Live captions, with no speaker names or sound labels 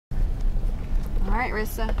Alright,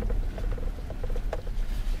 Rissa.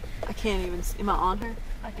 I can't even see. Am I on her?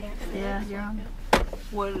 I can't. Yeah, you're on.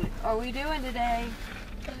 What are we doing today?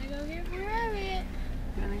 Gonna go get her rabbit.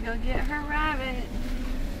 Gonna go get her rabbit.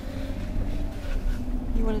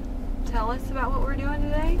 You want to tell us about what we're doing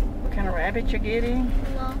today? What kind of rabbit you're getting?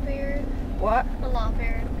 A long-haired. What? A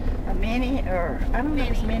long-haired. A mini or I don't know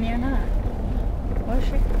if it's mini or not. What's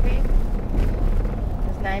she? Big.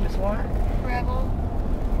 His name is what? Rebel.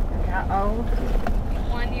 How old?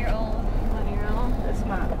 1 year old. 1 year old. That's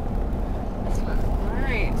mine.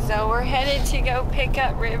 Alright, so we're headed to go pick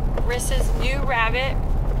up Rissa's new rabbit.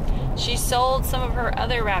 She sold some of her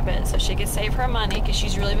other rabbits so she could save her money because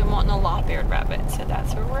she's really been wanting a lop-eared rabbit. So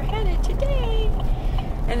that's where we're headed today.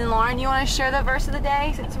 And then Lauren, you want to share the verse of the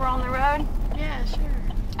day since we're on the road? Yeah,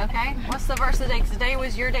 sure. Okay, what's the verse of the day? Because today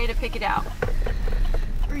was your day to pick it out.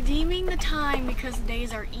 Redeeming the time because the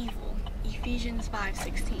days are evil. Ephesians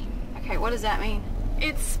 5:16. Okay, what does that mean?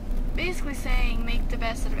 It's basically saying make the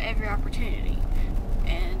best out of every opportunity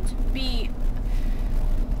and be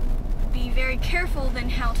very careful then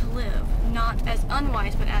how to live, not as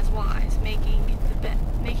unwise but as wise, making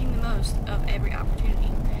the most of every opportunity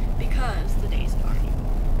because the days are evil.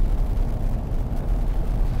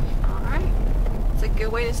 Alright, it's a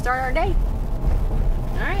good way to start our day.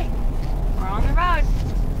 Alright, we're on the road.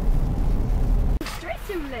 Stretch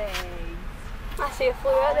your legs. I see a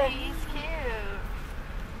flea right there. He's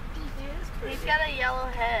cute. He's got a yellow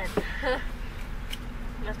head.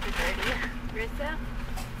 Must be pretty. Rissa,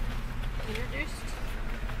 introduced.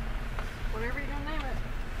 Whatever you're gonna name it.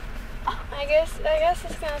 I guess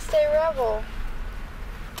it's gonna stay Rebel.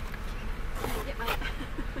 Get my...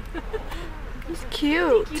 He's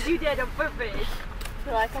cute. You do that on purpose.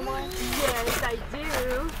 You like him, Lauren? Yes, I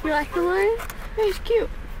do. You like him, Lauren? Yeah, he's cute.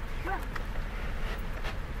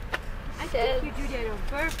 I think you do that on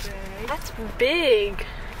purpose. That's big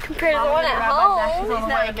compared to the one at home. He's not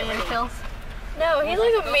like a refills. No, he's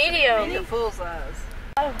like a medium. He's a full size.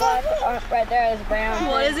 Black right there is brown.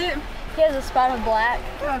 What is it? He has a spot of black.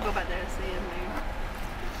 I'll go back there and see him there.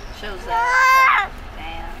 Shows that.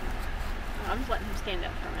 Damn. I'm just letting him stand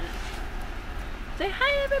up for a minute. Say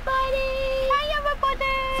hi, everybody. Hi,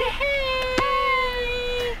 everybody. Say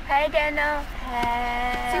hey. Hey, Dano.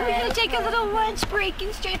 Hey. So we're gonna take a little lunch break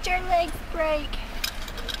and stretch our legs break.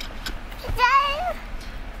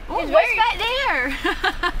 Oh, what's that there?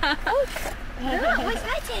 Look, what's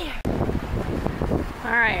that there?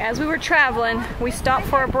 Alright, as we were traveling, we stopped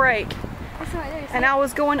for a break. And I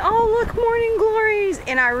was going, oh look, morning glories.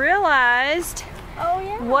 And I realized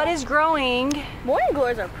what is growing Morning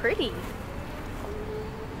glories are pretty.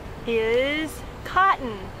 is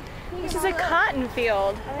cotton. This is a cotton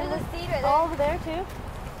field. There's a seed right there. All over there too?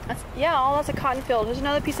 Yeah, all that's a cotton field. There's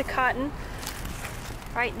another piece of cotton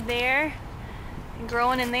right there.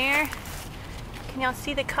 Growing in there. Can y'all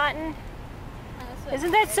see the cotton?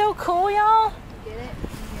 Isn't that so cool, y'all? Get it?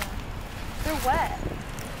 Yeah. They're wet.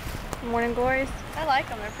 Morning glories. I like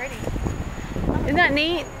them. They're pretty. Isn't that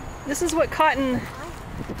neat? This is what cotton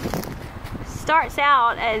starts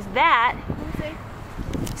out as that. Let me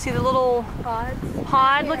See the little pods.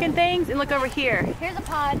 pod looking things? And look over here. Here's a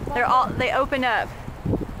pod. They open up.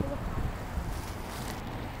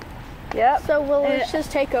 Yep. So will it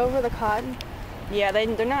just take over the cotton? Yeah,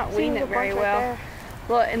 they're not weeding it very well.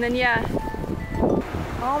 Look, and then yeah,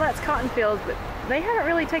 all that's cotton fields, but they haven't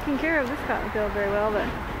really taken care of this cotton field very well. But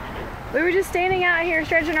we were just standing out here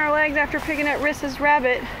stretching our legs after picking up Rissa's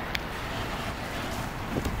rabbit,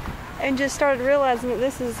 and just started realizing that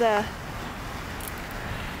this is a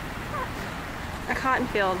cotton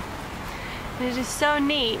field. And it's just so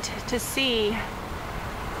neat to see,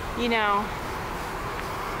 you know.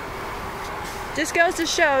 Just goes to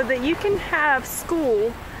show that you can have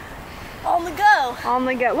school On the go. on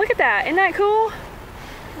the go. Look at that. Isn't that cool?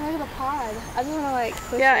 Look at the pod. I just want to like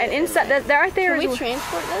push Yeah, it and inside that right there Can is we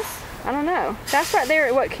transport this? I don't know. That's right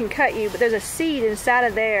there what can cut you, but there's a seed inside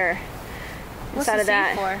of there. What's Inside the of that.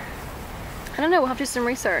 seed for? I don't know, we'll have to do some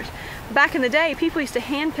research. Back in the day, people used to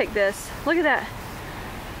hand pick this. Look at that.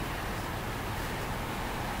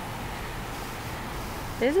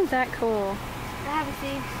 Isn't that cool? I have a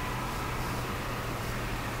seed.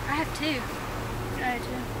 I have two. I have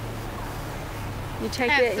two. You take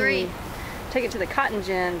I have it three. and you take it to the cotton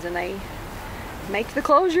gins and they make the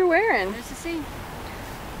clothes you're wearing. There's a seed.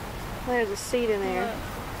 There's a seed in there.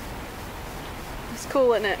 It's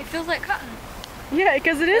cool, isn't it? It feels like cotton. Yeah,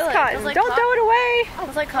 because it is Really? It cotton. feels like Don't cotton. throw it away. Oh,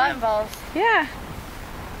 it's like cotton balls. Yeah.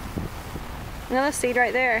 Another seed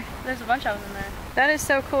right there. There's a bunch of them in there. That is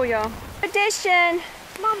so cool, y'all. Addition.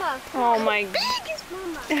 Mama. Oh my. Big is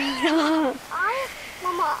Mama.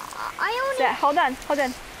 Mama, I only... Zach, hold on, hold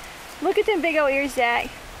on. Look at them big old ears, Zach.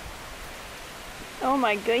 Oh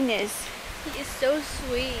my goodness. He is so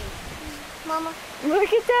sweet. Mama.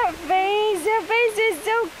 Look at that face. That face is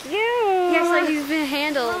so cute. Yes, like he's been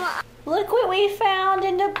handled. Mama. Look what we found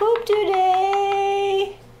in the poop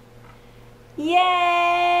today.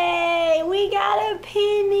 Yay! We got a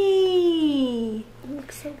penny. It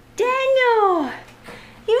looks so... Daniel,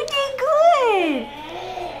 you did good.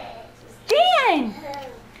 Dan.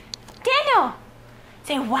 Daniel,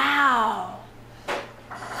 say wow.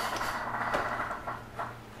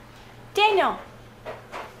 Daniel.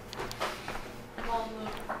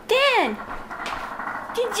 Dan,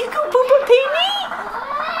 did you go poop a penny?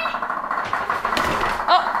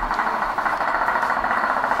 Oh.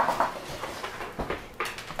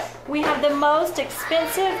 We have the most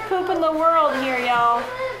expensive poop in the world here, y'all.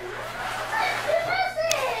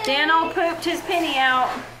 Daniel pooped his penny out.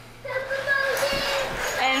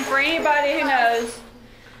 And for anybody who knows,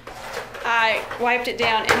 I wiped it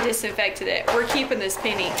down and disinfected it. We're keeping this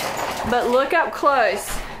penny. But look up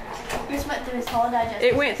close. This went through his whole digestive.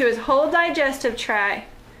 It went through his whole digestive tract.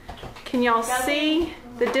 Can y'all see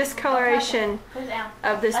the discoloration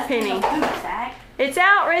of this penny? It's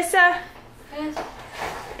out, Rissa.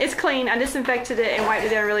 It's clean. I disinfected it and wiped it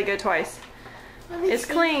down really good twice. It's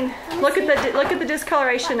clean. Look at the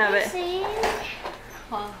discoloration of it.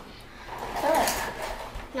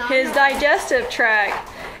 His digestive tract.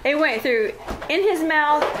 It went through in his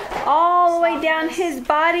mouth, all the way down his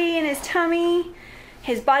body and his tummy.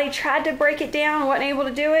 His body tried to break it down, wasn't able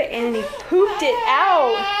to do it, and then he pooped it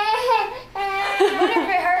out. What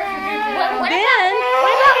about when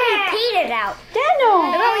you peed it out? Daniel!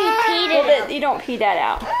 What about when you peed it out? You don't pee that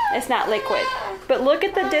out. It's not liquid. But look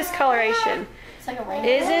at the discoloration. It's like a rainbow.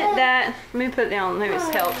 Isn't that... Let me put it down. Maybe this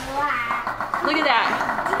helps. Look at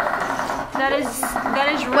that. That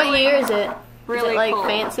is really... What year is it? Really is it like cool.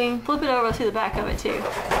 fancy? Flip it over to the back of it too.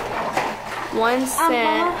 1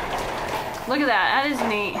 cent. Look at that. That is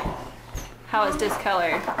neat. How it's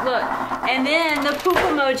discolored. Look. And then the poop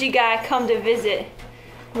emoji guy come to visit.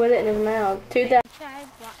 With it in his mouth. 2000.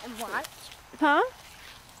 What? Huh?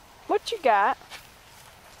 What you got?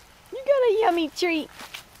 You got a yummy treat.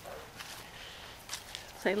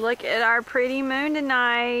 So look at our pretty moon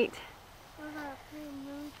tonight.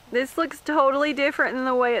 This looks totally different than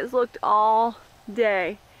the way it's looked all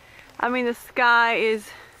day. I mean, the sky is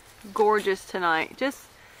gorgeous tonight. Just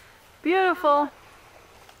beautiful.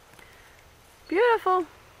 Beautiful.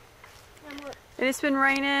 And it's been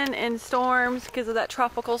raining and storms because of that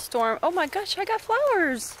tropical storm. Oh my gosh, I got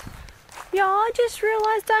flowers. Y'all, I just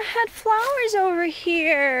realized I had flowers over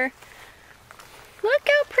here. Look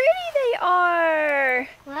how pretty they are.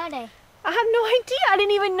 What are they? I have no idea. I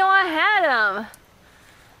didn't even know I had them.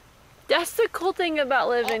 That's the cool thing about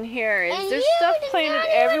living here is there's stuff planted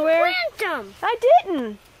everywhere. I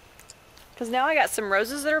didn't. Because now I got some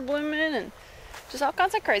roses that are blooming and just all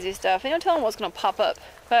kinds of crazy stuff. They don't tell them what's going to pop up.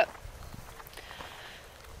 But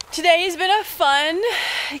today has been a fun,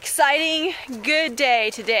 exciting, good day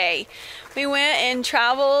today. We went and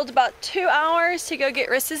traveled about 2 hours to go get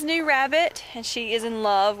Rissa's new rabbit, and she is in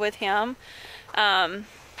love with him.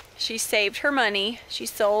 She saved her money. She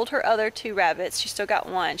sold her other 2 rabbits. She still got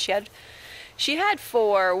 1. She had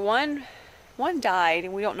 4. One died,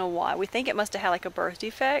 and we don't know why. We think it must have had like a birth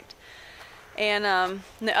defect. And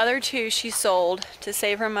the other 2 she sold to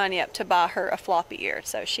save her money up to buy her a floppy ear.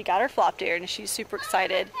 So she got her floppy ear, and she's super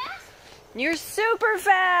excited. You're super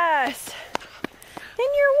fast! In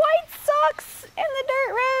your white socks in the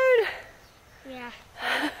dirt road. Yeah.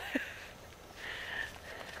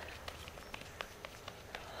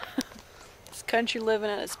 This country living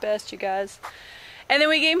at its best, you guys. And then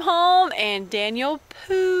we came home and Daniel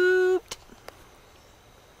pooped.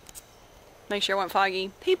 Make sure it went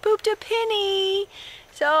foggy. He pooped a penny.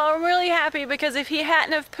 So I'm really happy because if he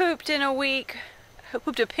hadn't have pooped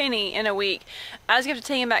a penny in a week, I was going to have to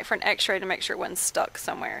take him back for an x-ray to make sure it wasn't stuck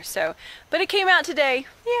somewhere. So, but it came out today.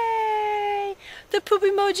 Yay! The poop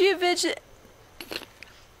emoji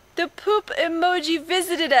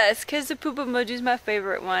visited us because the poop emoji is my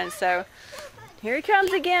favorite one. So here he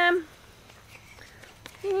comes again.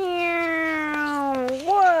 Whoa!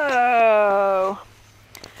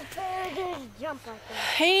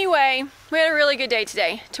 Anyway, we had a really good day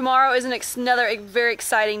today. Tomorrow is another very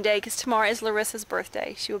exciting day because tomorrow is Larissa's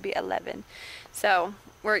birthday. She will be 11. So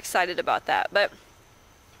we're excited about that. But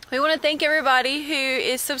we want to thank everybody who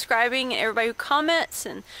is subscribing and everybody who comments.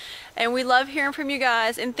 And we love hearing from you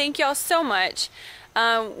guys. And thank y'all so much.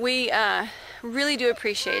 We really do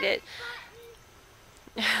appreciate it.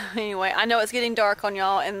 Anyway, I know it's getting dark on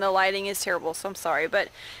y'all and the lighting is terrible, so I'm sorry. But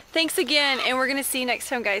thanks again, and we're going to see you next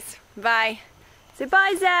time, guys. Bye. Say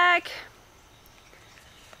bye, Zach.